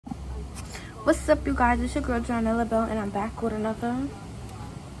What's up, you guys? It's your girl Jonella Bell, and I'm back with another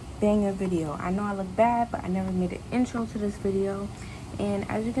banger video. I know I look bad, but I never made an intro to this video, and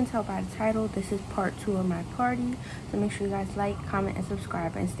as you can tell by the title, this is part 2 of my party. So make sure you guys like, comment, and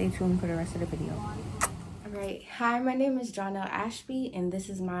subscribe, and stay tuned for the rest of the video. Alright, hi, my name is Jonelle Ashby, and this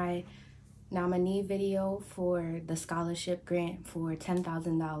is my nominee video for the scholarship grant for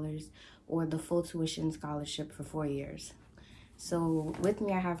 $10,000 or the full tuition scholarship for 4 years. So with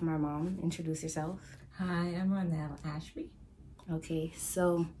me I have my mom. Introduce yourself. Hi, I'm Jonelle Ashby. Okay,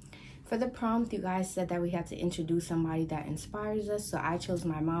 so for the prompt, you guys said that we had to introduce somebody that inspires us, so I chose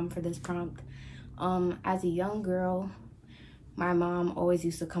my mom for this prompt. As a young girl, my mom always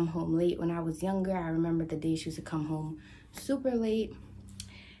used to come home late when I was younger. I remember the day she used to come home super late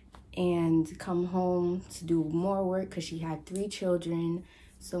and come home to do more work because she had 3 children.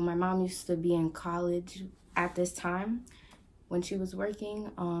 So my mom used to be in college at this time. When she was working,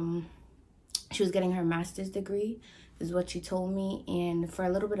 she was getting her master's degree, is what she told me. And for a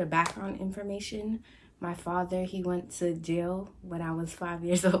little bit of background information, my father, he went to jail when I was 5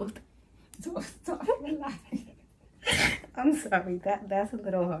 years old. Don't stop laughing. I'm sorry, that's a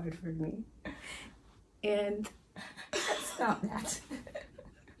little hard for me. And Stop that.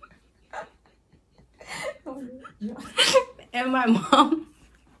 and my mom,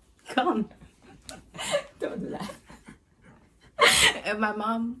 come. Don't laugh. And my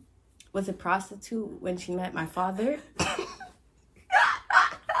mom was a prostitute when she met my father.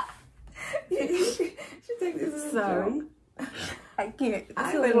 She think this is Sorry. I can't.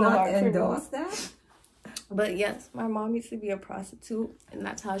 I will not endorse that. But yes, my mom used to be a prostitute, and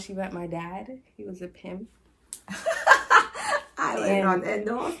that's how she met my dad. He was a pimp. I will not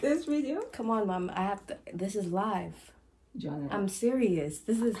endorse this video. Come on, Mom. I have to. This is live. Jonelle. I'm serious.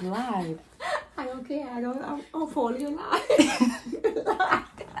 This is live. I don't care. I'll follow you live.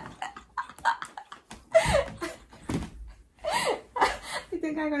 You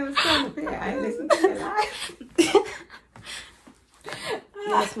think I'm gonna stand up here and listen to you live?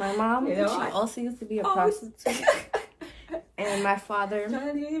 Yes, my mom. You know, she also used to be a prostitute. And my father,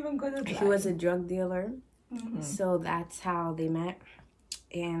 he was a drug dealer. So that's how they met.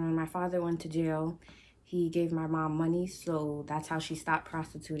 And when my father went to jail, he gave my mom money, so that's how she stopped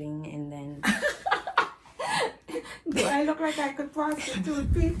prostituting. And then do I look like I could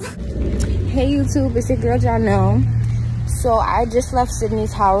prostitute people? hey YouTube, it's your girl Jonelle. So I just left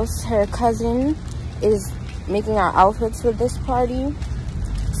Sydney's house. Her cousin is making our outfits for this party,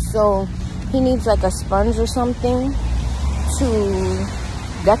 so he needs like a sponge or something to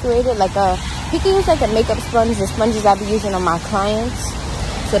decorate it. He can use like a makeup sponge, the sponges I be using on my clients.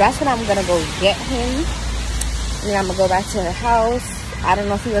 So that's what I'm gonna go get him. And then I'm gonna go back to her house. I don't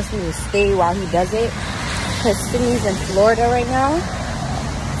know if he wants me to stay while he does it, because Sydney's in Florida right now.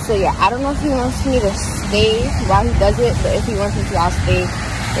 So yeah, I don't know if he wants me to stay while he does it, but if he wants me to, I'll stay.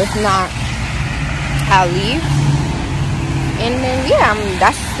 If not, I'll leave. And then yeah,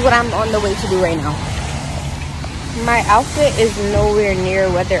 that's what I'm on the way to do right now. My outfit is nowhere near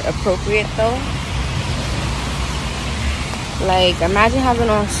weather appropriate though. Like, imagine having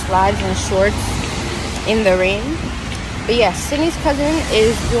on slides and shorts in the rain. But yeah, Sydney's cousin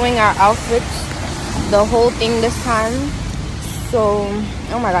is doing our outfits, the whole thing this time. So,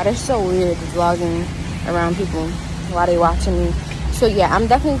 oh my god, it's so weird vlogging around people while they watching me. So yeah, I'm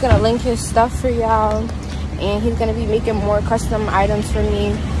definitely gonna link his stuff for y'all, and he's gonna be making more custom items for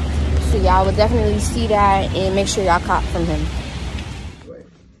me. So y'all will definitely see that, and make sure y'all cop from him.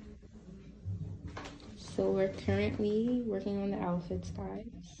 So we're currently working on the outfits, guys.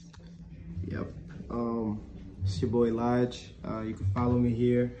 Yep. It's your boy Lodge. You can follow me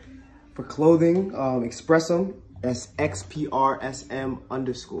here for clothing. Expressum. That's XPRSM_.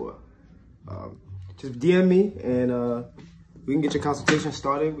 Just DM me and we can get your consultation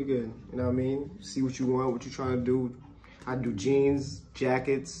started. We good. You know what I mean? See what you want, what you're trying to do. I do jeans,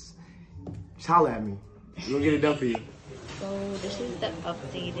 jackets. Just holler at me. We'll get it done for you. So this is the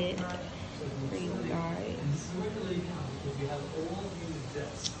updated for you guys.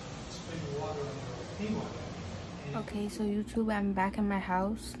 Okay, so YouTube, I'm back in my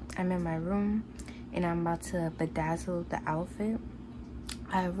house. I'm in my room, and I'm about to bedazzle the outfit.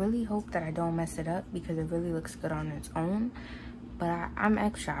 I really hope that I don't mess it up because it really looks good on its own. But I'm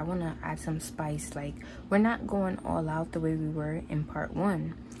extra. I want to add some spice. Like, we're not going all out the way we were in part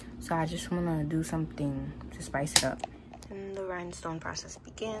 1. So I just want to do something to spice it up. And the rhinestone process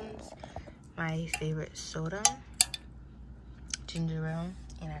begins. My favorite soda, ginger ale,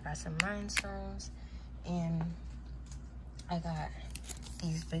 and I got some rhinestones, and I got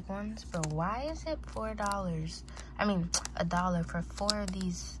these big ones. But why is it $4? I mean $1 for 4 of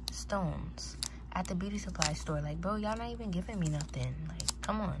these stones at the beauty supply store. Like, bro, y'all not even giving me nothing. Like,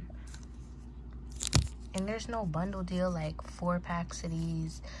 come on. And there's no bundle deal, like 4-packs of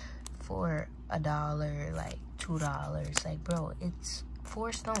these for $1, like $2. Like, bro, it's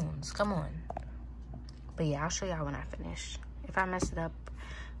 4 stones. Come on. But yeah, I'll show y'all when I finish. If I mess it up,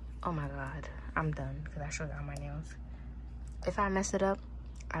 oh my god, I'm done because I showed y'all my nails. If I mess it up,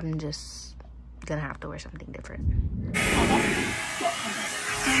 I'm just gonna have to wear something different.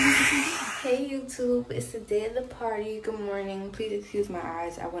 Hey YouTube, it's the day of the party. Good morning. Please excuse my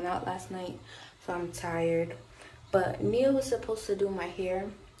eyes. I went out last night, so I'm tired. But Nia was supposed to do my hair,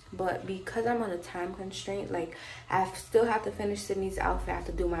 but because I'm on a time constraint, like I still have to finish Sydney's outfit, I have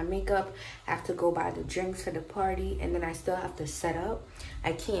to do my makeup, I have to go buy the drinks for the party, and then I still have to set up.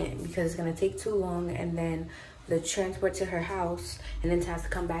 I can't because it's gonna take too long, and then the transport to her house, and then to have to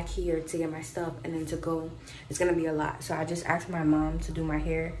come back here to get my stuff, and then to go, it's gonna be a lot. So I just asked my mom to do my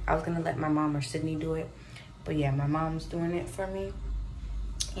hair. I was gonna let my mom or Sydney do it, but yeah, my mom's doing it for me.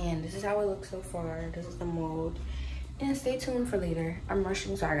 And this is how it looks so far. This is the mold. And stay tuned for later. I'm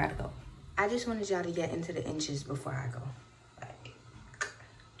rushing, so I gotta go. I just wanted y'all to get into the inches before I go. Like,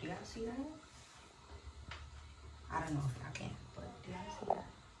 do y'all see that? I don't know if y'all can, but do y'all see that?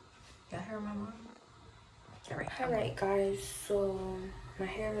 Y'all heard my mom? Alright guys, so my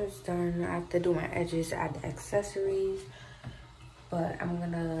hair is done. I have to do my edges, add the accessories, but I'm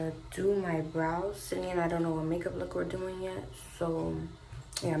gonna do my brows. Sydney and I don't know what makeup look we're doing yet, so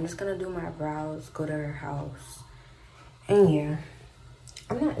yeah, I'm just gonna do my brows, go to her house, and yeah,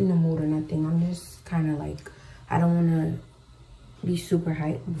 I'm not in the mood or nothing. I'm just kind of like, I don't want to be super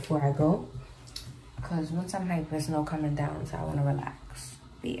hyped before I go, because once I'm hyped, there's no coming down, so I want to relax.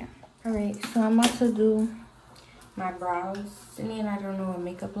 But yeah, alright, so I'm about to do my brows. Sydney and I don't know what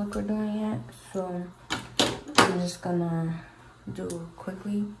makeup look we're doing yet, so I'm just gonna do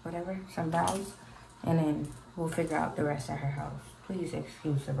quickly whatever, some brows, and then we'll figure out the rest at her house. Please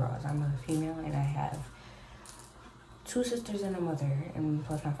excuse the brows. I'm a female and I have 2 sisters and a mother, and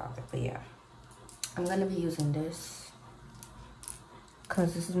plus my father. But yeah, I'm gonna be using this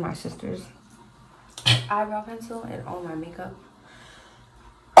because this is my sister's eyebrow pencil, and all my makeup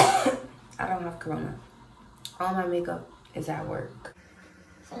I don't have corona. All my makeup is at work.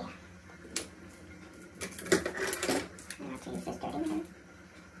 So yeah. I have to use this dirty one.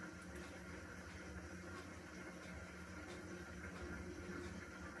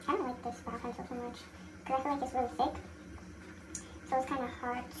 I don't like this brow pencil too much because I feel like it's really thick. So it's kind of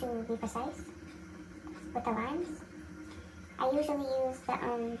hard to be precise with the lines. I usually use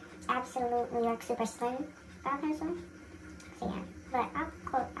the Absolute New York Super Slim brow pencil. So yeah, but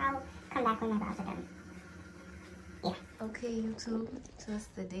I'll come back when my brows are done. Yeah. Okay, YouTube. So it's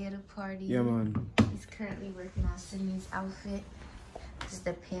the day of the party. Yeah, man. He's currently working on Sydney's outfit. This is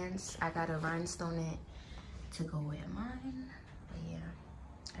the pants. I got a rhinestone it to go with mine. But yeah,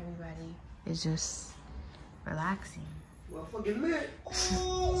 everybody is just relaxing. Well, fucking lit.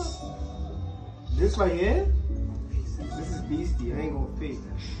 This right here, this is beastie. I ain't gonna fake.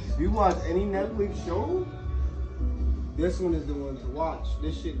 If you watch any Netflix show, this one is the one to watch.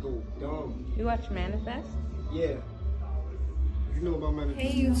 This shit go dumb. You watch Manifest? Yeah. You know about Manifest.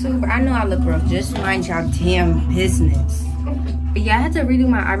 Hey YouTube, I know I look rough. Just mind y'all damn business. But yeah, I had to redo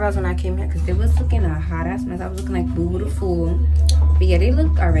my eyebrows when I came here because they was looking a hot ass mess. I was looking like Boo the Fool. But yeah, they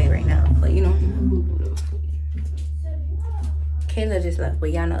look alright right now. But you know, Kayla just left,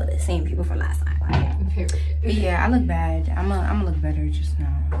 but y'all know the same people from last night. Right? But yeah, I look bad. I'm gonna look better just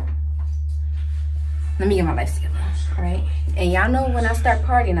now. Let me get my life together, alright? And y'all know when I start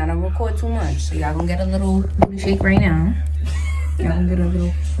partying, I don't record too much. So y'all gonna get a little booty shake right now. Y'all gonna get a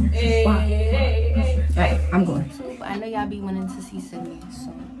little hey. Alright, I'm going. So, I know y'all be wanting to see Sydney,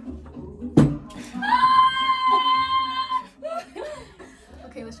 so.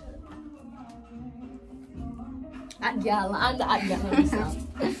 Okay, let's go.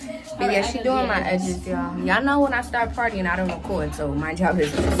 But yeah, she doing my edges, y'all. Y'all know when I start partying, I don't record, so mind y'all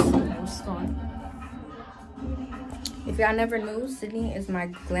business. If y'all never knew, Sydney is my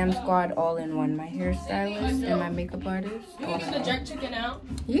glam squad all-in-one. My hairstylist and my makeup artist. You eating the jerk chicken out?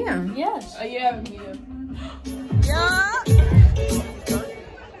 Yeah. Yes. Oh, yeah.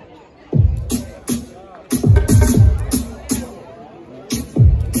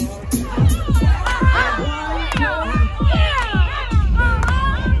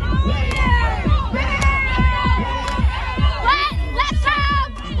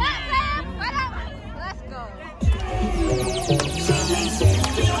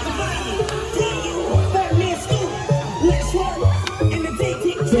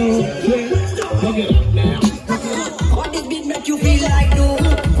 What this beat make you feel like do?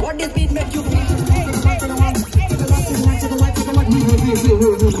 What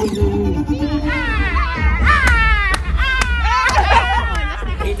Yo,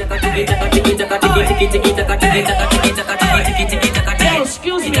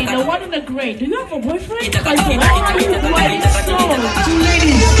 excuse me, the one in the gray. Do you have a boyfriend? Like, why are you writing songs? Two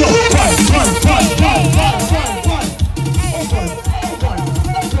ladies, go.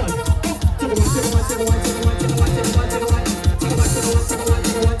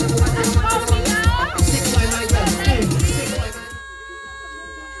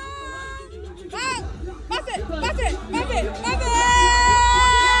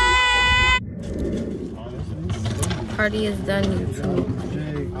 Party is done, YouTube.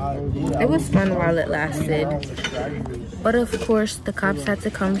 It was fun while it lasted, but of course the cops had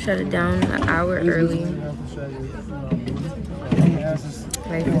to come shut it down an hour early.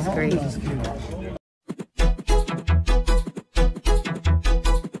 Life is great.